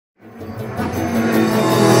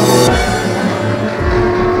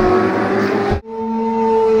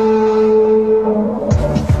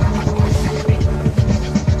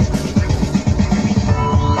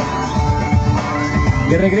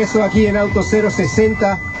regreso aquí en Auto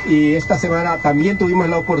 060 y esta semana también tuvimos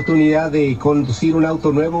la oportunidad de conducir un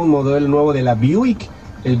auto nuevo, un modelo nuevo de la Buick,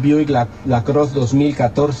 el Buick LaCrosse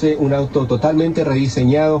 2014, un auto totalmente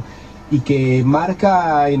rediseñado y que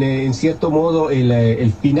marca en cierto modo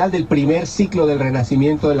el final del primer ciclo del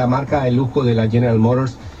renacimiento de la marca de lujo de la General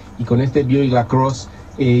Motors. Y con este Buick LaCrosse,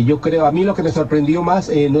 yo creo, a mí lo que me sorprendió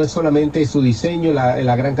más no es solamente su diseño,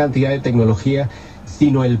 la gran cantidad de tecnología,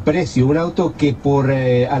 sino el precio. Un auto que por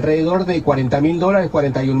alrededor de $40,000,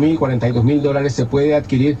 41,000, $42,000 se puede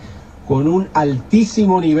adquirir con un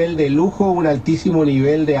altísimo nivel de lujo, un altísimo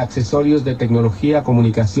nivel de accesorios de tecnología,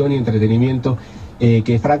 comunicación y entretenimiento,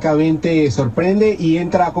 que francamente sorprende y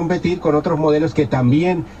entra a competir con otros modelos que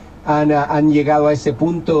también han llegado a ese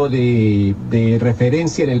punto de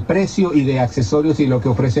referencia en el precio y de accesorios y lo que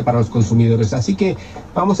ofrece para los consumidores. Así que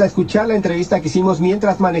vamos a escuchar la entrevista que hicimos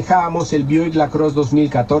mientras manejábamos el Buick LaCrosse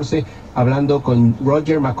 2014, hablando con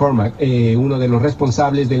Roger McCormack, uno de los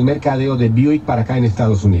responsables del mercadeo de Buick para acá en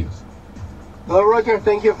Estados Unidos. Hello Roger,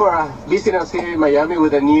 thank you for visiting us here in Miami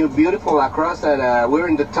with a new beautiful LaCrosse, and we're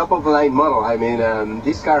in the top of the line model. I mean,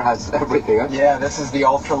 this car has everything, huh? Yeah, this is the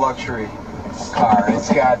ultra luxury car.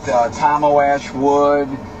 It's got Tomo ash wood,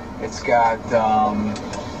 it's got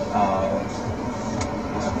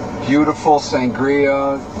beautiful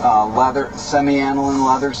sangria, leather, semi-aniline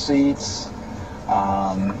leather seats.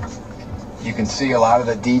 You can see a lot of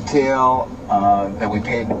the detail that we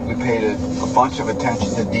paid a bunch of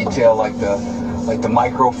attention to detail, like the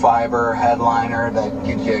microfiber headliner that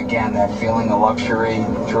gives you again that feeling of luxury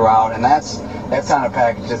throughout, and that's on a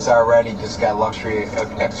package that's already just got luxury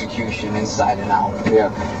execution inside and out. Yeah,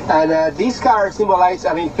 and these cars symbolize,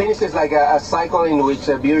 I mean, finishes like a cycle in which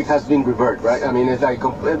Buick has been reversed, right? I mean, it's like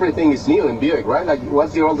everything is new in Buick, right? Like,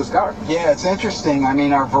 what's your oldest car? Yeah, it's interesting. I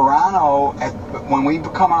mean, our Verano, when we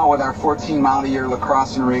come out with our 14 model year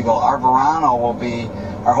LaCrosse and Regal, our Verano will be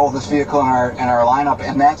our oldest vehicle in our lineup,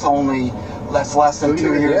 and that's less than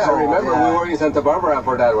 2 years yeah, old. I remember we were in Santa Barbara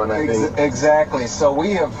for that one, I think. Exactly. So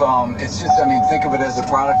we have, it's just, I mean, think of it as a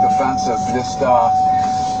product offensive. Just,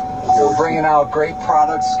 we're bringing out great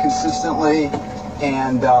products consistently,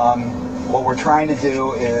 and what we're trying to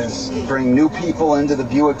do is bring new people into the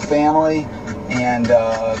Buick family, and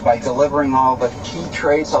by delivering all the key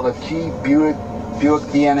traits, all the key Buick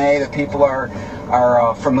DNA that people are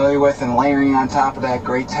familiar with, and layering on top of that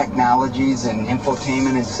great technologies and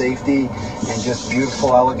infotainment and safety and just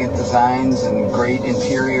beautiful, elegant designs and great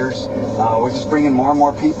interiors. We're just bringing more and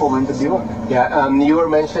more people into Buick. Yeah, you were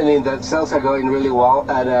mentioning that sales are going really well,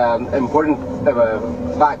 and important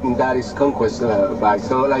fact in that is conquest bikes.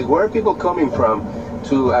 So, like, where are people coming from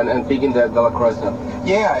to and picking the LaCrosse now?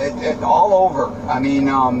 Yeah, all over. I mean,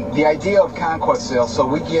 the idea of conquest sales, so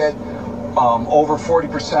we get over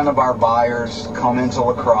 40% of our buyers come into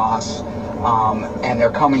LaCrosse, and they're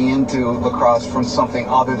coming into LaCrosse from something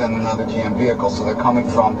other than another GM vehicle. So they're coming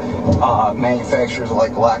from manufacturers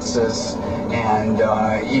like Lexus and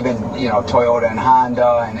even, you know, Toyota and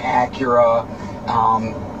Honda and Acura,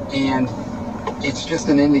 and it's just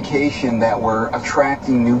an indication that we're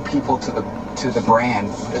attracting new people to the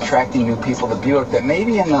brand, attracting new people to Buick that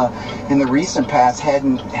maybe in the recent past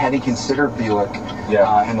hadn't considered Buick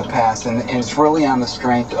in the past, and it's really on the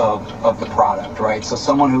strength of the product, right? So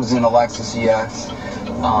someone who's in a Lexus EX,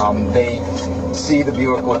 they see the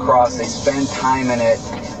Buick LaCrosse, they spend time in it,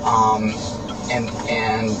 and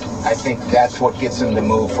I think that's what gets them to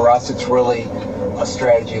move. For us, it's really a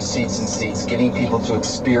strategy of seats and seats, getting people to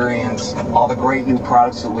experience all the great new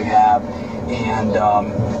products that we have. And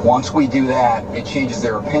once we do that, it changes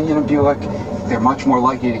their opinion of Buick. They're much more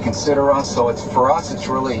likely to consider us. So for us, it's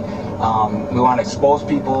really, we want to expose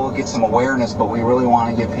people, get some awareness, but we really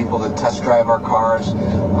want to get people to test drive our cars.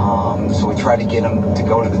 So we try to get them to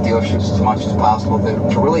go to the dealerships as much as possible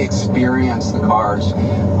to really experience the cars.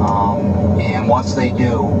 And once they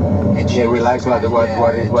do, it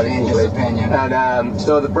changes his opinion. And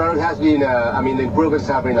so the product has been, I mean, the improvements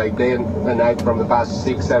have been like day and night from the past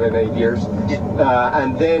 6, 7, 8 years.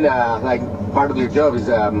 And then, like, part of your job is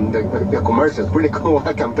the commercials, pretty cool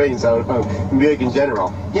campaigns on Buick in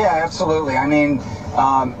general. Yeah, absolutely. I mean,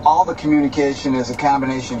 all the communication is a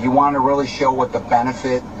combination. You want to really show what the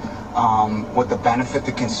benefit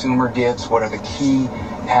the consumer gets, what are the key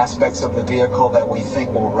aspects of the vehicle that we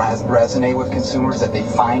think will resonate with consumers, that they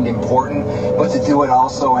find important, but to do it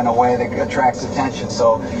also in a way that attracts attention.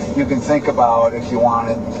 So you can think about, if you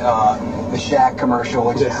wanted, the Shaq commercial,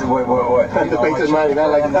 which is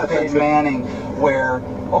the Peyton Manning, where,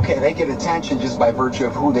 okay, they get attention just by virtue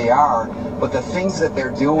of who they are, but the things that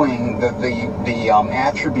they're doing, the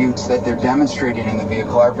attributes that they're demonstrating in the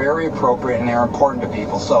vehicle are very appropriate and they're important to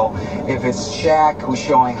people. So if it's Shaq who's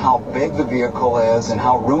showing how big the vehicle is and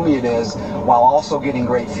how roomy it is, while also getting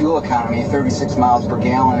great fuel economy, 36 miles per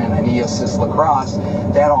gallon in an e-assist LaCrosse,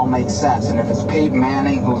 that all makes sense. And if it's Peyton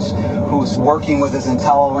Manning who's working with his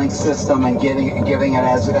IntelliLink system and giving it,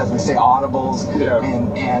 as we say, audibles,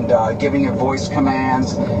 and giving it voice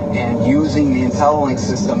commands and using the IntelliLink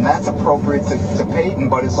system, that's appropriate to Peyton,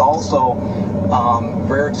 but it's also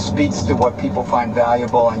very speaks to what people find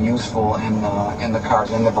valuable and useful in the cars,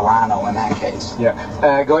 in the Verano in that case.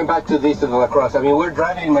 Yeah. Going back to the LaCrosse, I mean, we're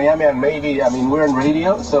driving in Miami and maybe, I mean, we're on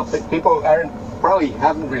radio, so people probably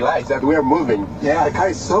haven't realized that we're moving. Yeah. The car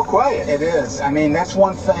is so quiet. It is. I mean, that's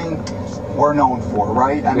one thing we're known for,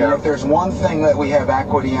 right? I mean, if there's one thing that we have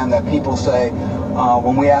equity in that people say,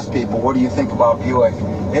 when we ask people, what do you think about Buick?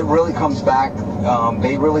 It really comes back,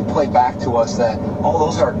 they really play back to us that,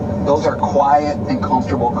 those are quiet and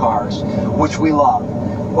comfortable cars, which we love.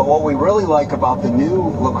 But what we really like about the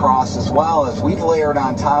new LaCrosse as well is we've layered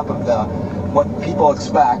on top of what people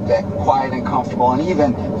expect, that quiet and comfortable and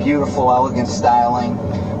even beautiful, elegant styling.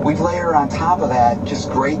 We've layered on top of that just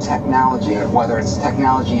great technology, whether it's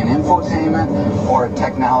technology in infotainment or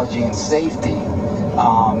technology in safety.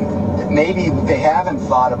 Maybe they haven't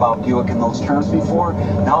thought about Buick in those terms before.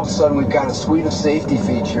 Now all of a sudden we've got a suite of safety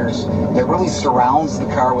features that really surrounds the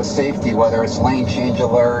car with safety, whether it's lane change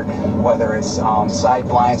alert, whether it's side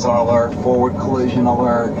blind zone alert, forward collision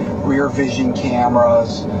alert, rear vision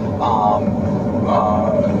cameras,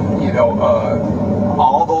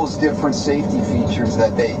 all those different safety features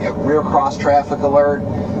that rear cross traffic alert,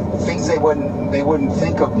 things they wouldn't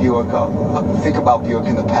think about Buick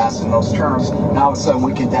in the past in those terms. Now all of a sudden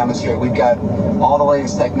we can demonstrate we've got all the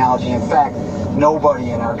latest technology. In fact,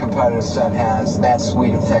 nobody in our competitive set has that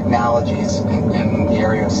suite of technologies in the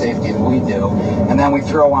area of safety that we do. And then we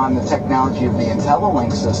throw on the technology of the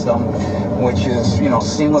IntelliLink system, which is,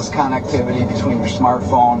 seamless connectivity between your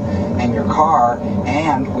smartphone and your car,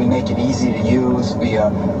 and we make it easy to use via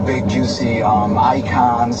big juicy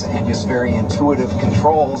icons and just very intuitive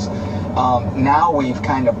controls. Now we've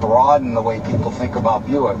kind of broadened the way people think about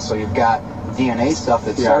Buick. So you've got DNA stuff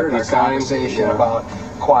that started our conversation about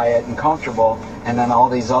quiet and comfortable, and then all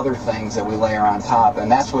these other things that we layer on top,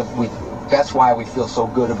 and that's why we feel so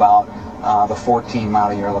good about the 14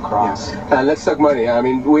 model year LaCrosse. Let's talk money. I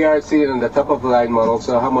mean, we are seeing on the top of the line model,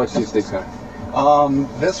 so how much is this car?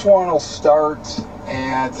 This one will start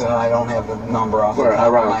at, I don't have the number off the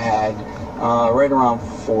top of my head, right around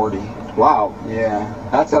 40. Wow. Yeah.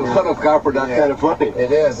 That's a lot of car for that kind of money.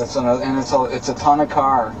 It is. It's a ton of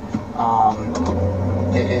car.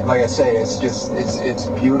 Like I say, it's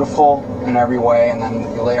beautiful in every way, and then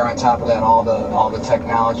you layer on top of that all the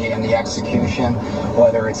technology and the execution,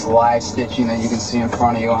 whether it's live stitching that you can see in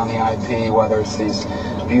front of you on the IP, whether it's these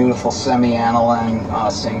beautiful semi-aniline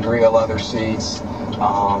Sangria leather seats.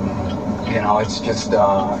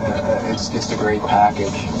 It's just a great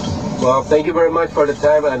package. Well, thank you very much for the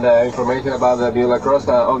time and information about the new LaCrosse.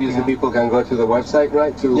 Obviously, people can go to the website,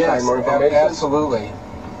 right, to find more information. Absolutely.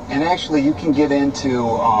 And actually, you can get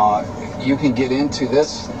into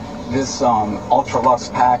this Ultra Luxe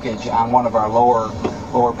package on one of our lower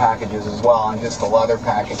packages as well, on just the leather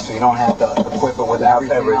package, so you don't have to equip it with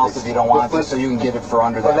everything else if you don't want to, so you can get it for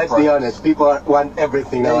under that price. Let's be honest, people want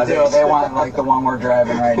everything nowadays. They do. They want like the one we're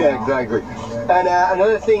driving right now. Yeah, exactly. And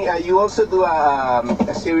another thing, you also do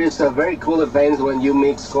a series of very cool events when you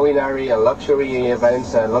mix culinary and luxury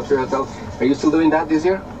events and luxury hotels. Are you still doing that this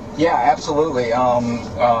year? Yeah, absolutely.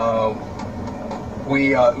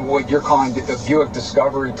 What you're calling the Buick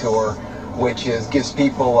Discovery Tour, which gives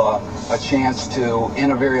people a chance to,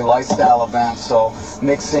 in a very lifestyle event, so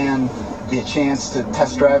mix in the chance to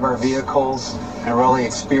test drive our vehicles and really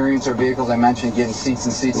experience our vehicles. I mentioned getting seats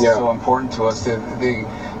and seats is so important to us. The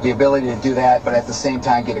ability to do that, but at the same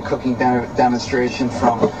time get a cooking demonstration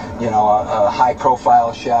from a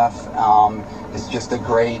high-profile chef. It's just a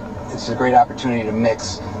great opportunity to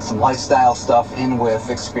mix some lifestyle stuff in with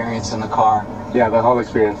experience in the car. Yeah, the whole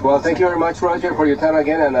experience. Well, thank you very much, Roger, for your time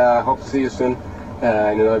again, and hope to see you soon in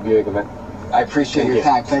another Buick event. I appreciate your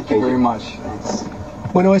time. Thank you very much. Thanks.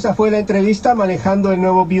 Bueno, esa fue la entrevista manejando el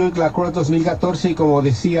nuevo Buick LaCrosse 2014 y como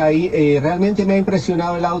decía ahí, realmente me ha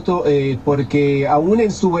impresionado el auto porque aún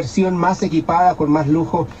en su versión más equipada, con más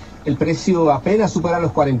lujo, el precio apenas supera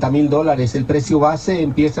los $40,000. El precio base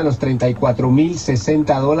empieza en los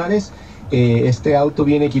 $34,060. Este auto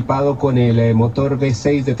viene equipado con el motor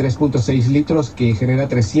V6 de 3.6 litros que genera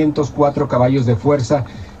 304 caballos de fuerza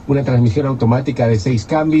una transmisión automática de 6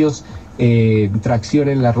 cambios, tracción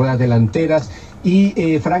en las ruedas delanteras.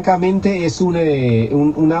 Y francamente es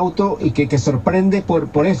un auto que sorprende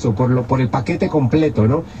por eso, por el paquete completo,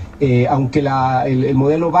 ¿no? Aunque el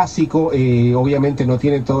modelo básico obviamente no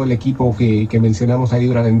tiene todo el equipo que mencionamos ahí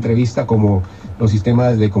durante la entrevista, como los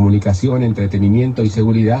sistemas de comunicación, entretenimiento y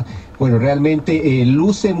seguridad. Bueno, realmente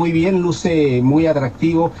luce muy bien, luce muy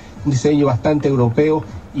atractivo, un diseño bastante europeo,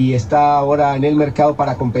 y está ahora en el mercado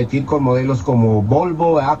para competir con modelos como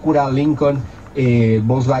Volvo, Acura, Lincoln,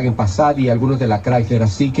 Volkswagen Passat y algunos de la Chrysler.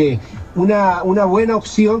 Así que una buena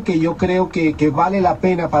opción que yo creo que vale la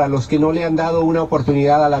pena para los que no le han dado una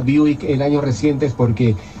oportunidad a la Buick en años recientes,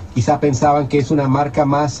 porque quizá pensaban que es una marca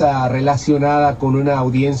más relacionada con una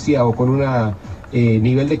audiencia o con una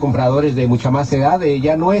nivel de compradores de mucha más edad.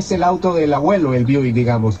 Ya no es el auto del abuelo, el Buick,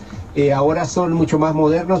 digamos. Ahora son mucho más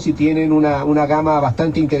modernos y tienen una gama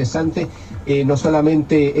bastante interesante, no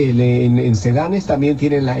solamente en sedanes, también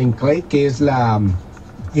tienen la Enclave, que es la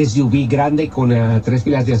SUV grande con 3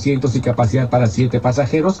 filas de asientos y capacidad para 7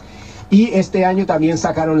 pasajeros. Y este año también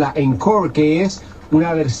sacaron la Encore, que es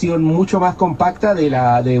una versión mucho más compacta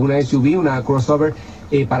de una SUV, una crossover,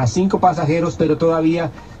 para 5 pasajeros, pero todavía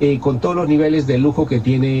con todos los niveles de lujo que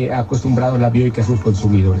tiene acostumbrados la Buick a sus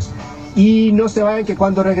consumidores. Y no se vayan, que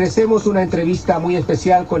cuando regresemos una entrevista muy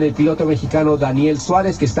especial con el piloto mexicano Daniel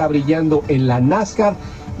Suárez, que está brillando en la NASCAR,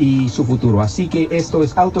 y su futuro. Así que esto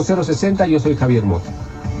es Auto 060, yo soy Javier Mota.